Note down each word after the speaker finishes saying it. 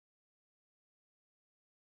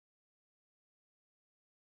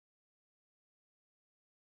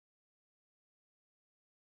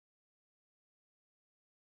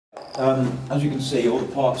As you can see, all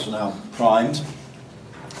the parts are now primed.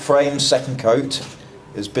 Frame second coat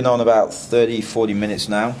has been on about 30-40 minutes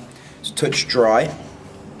now. It's touch dry.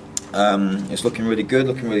 It's looking really good,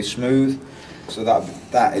 looking really smooth. So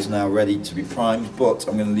that is now ready to be primed, but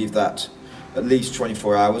I'm going to leave that at least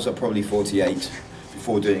 24 hours, or probably 48,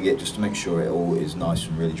 before doing it, just to make sure it all is nice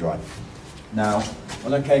and really dry. Now,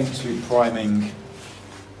 when I came to priming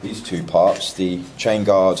these two parts, the chain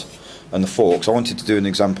guard and the forks, I wanted to do an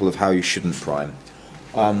example of how you shouldn't prime.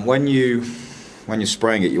 When you're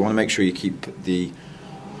spraying it, you want to make sure you keep the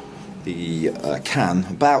can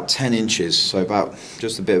about 10 inches, so about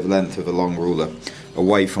just a bit of length of a long ruler,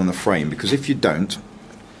 away from the frame, because if you don't,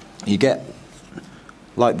 you get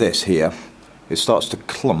like this here, it starts to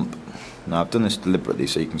clump. Now I've done this deliberately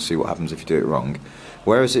so you can see what happens if you do it wrong.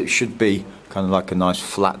 Whereas it should be kind of like a nice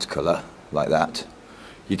flat colour, like that,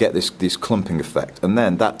 you get this clumping effect, and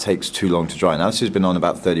then that takes too long to dry. Now this has been on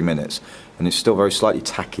about 30 minutes, and it's still very slightly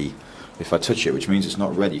tacky if I touch it, which means it's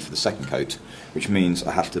not ready for the second coat, which means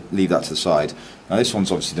I have to leave that to the side. Now this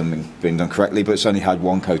one's obviously been done correctly, but it's only had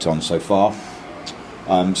one coat on so far,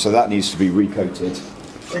 so that needs to be recoated.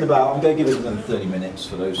 I'm going to give it another 30 minutes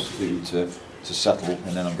for those two to settle,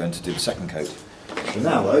 and then I'm going to do the second coat. So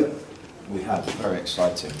now though, we have very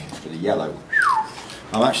exciting bit of yellow.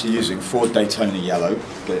 I'm actually using Ford Daytona yellow,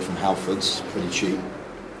 get it from Halfords, pretty cheap.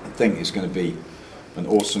 I think it's going to be an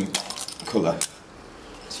awesome colour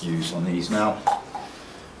to use on these. Now,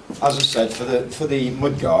 as I said, for the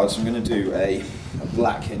mudguards, I'm going to do a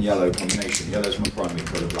black and yellow combination. Yellow is my primary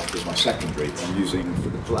colour, black is my secondary. I'm using for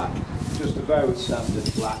the black just a very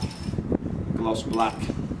standard black, gloss black,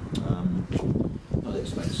 not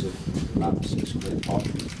expensive, about £6 pot.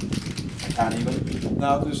 I can't even.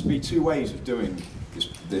 Now, there's be two ways of doing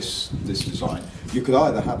this design. You could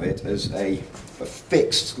either have it as a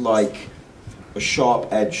fixed, like a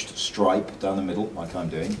sharp-edged stripe down the middle, like I'm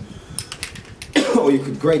doing, or you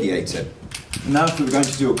could gradiate it. Now if we were going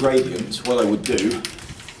to do a gradient, what I would do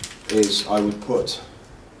is I would put,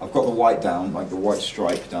 I've got the white down, like the white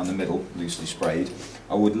stripe down the middle, loosely sprayed.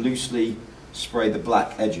 I would loosely spray the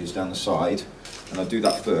black edges down the side, and I'll do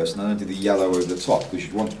that first, and then I'll do the yellow over the top, because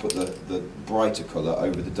you'd want to put the brighter colour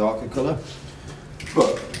over the darker colour.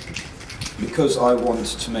 But because I want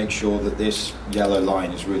to make sure that this yellow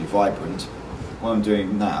line is really vibrant, what I'm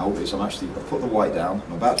doing now is I put the white down,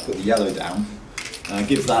 I'm about to put the yellow down, and I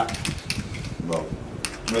give that, well,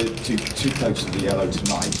 two coats of the yellow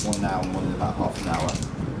tonight, one now and one in about half an hour,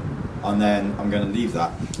 and then I'm going to leave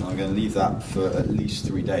that, and I'm going to leave that for at least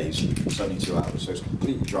 3 days, 72 hours, so it's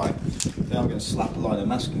completely dry. Then I'm going to slap a line of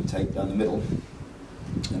masking tape down the middle,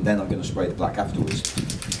 and then I'm going to spray the black afterwards.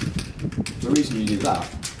 The reason you do that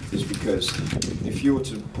is because if you were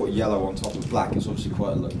to put yellow on top of black, it's obviously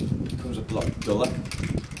quite a look. It becomes a lot duller.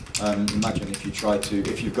 Imagine if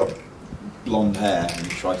you've got blonde hair and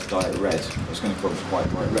you try to dye it red, it's going to come quite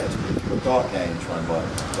bright red. But if you've got dark hair and you try and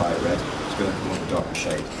dye it red, it's going to come up a darker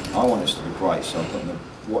shade. I want this to be bright, so I'm putting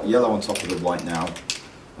the yellow on top of the white now,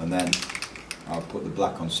 and then I'll put the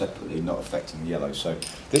black on separately, not affecting the yellow. So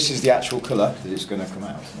this is the actual colour that it's going to come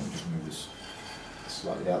out. Let me just move this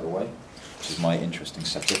slightly out of the way. This is my interesting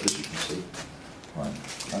setup, as you can see. Right.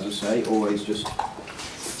 As I say, always just...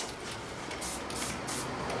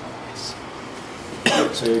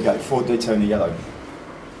 So here we go, Ford Daytona yellow.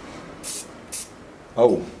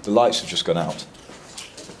 Oh, the lights have just gone out.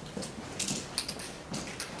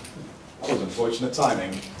 That was unfortunate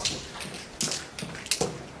timing.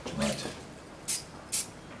 Right.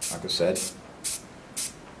 Like I said,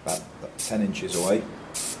 about 10 inches away.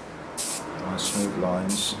 Nice smooth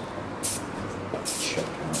lines. Check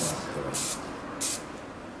out that colour.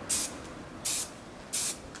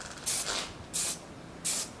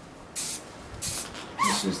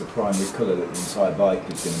 This is the primary colour that the entire bike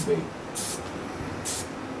is going to be.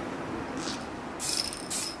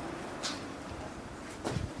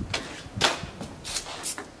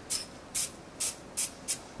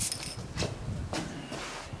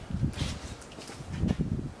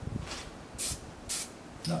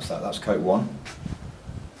 That's coat one.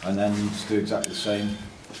 And then you just do exactly the same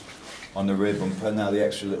on the rear bumper. Now the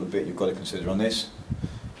extra little bit you've got to consider on this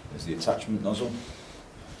is the attachment nozzle.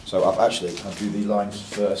 So I'll do the lines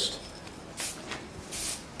first.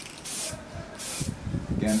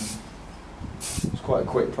 Again, it's quite a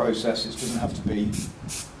quick process. It doesn't have to be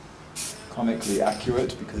comically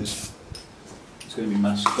accurate because it's going to be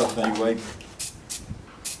masked up anyway.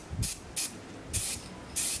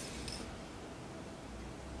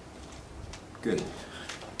 Good.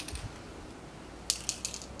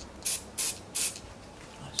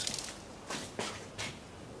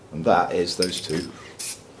 And that is those two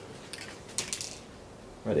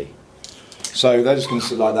ready. So they're just going to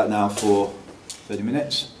sit like that now for 30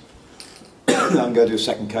 minutes. I'm going to do a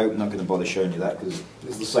second coat. I'm not going to bother showing you that because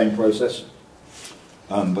it's the same process.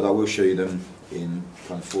 But I will show you them in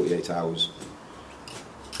kind of 48 hours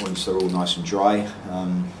once they're all nice and dry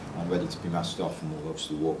and ready to be masked off, and we'll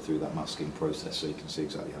obviously walk through that masking process so you can see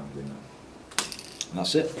exactly how I'm doing that. And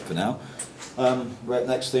that's it for now. Right,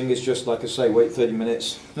 next thing is just, like I say, wait 30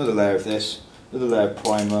 minutes, another layer of this, another layer of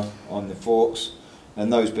primer on the forks,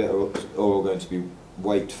 and those bits are all going to be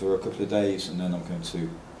wait for a couple of days, and then I'm going to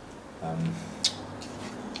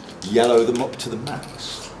yellow them up to the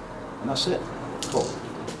max. And that's it. Cool.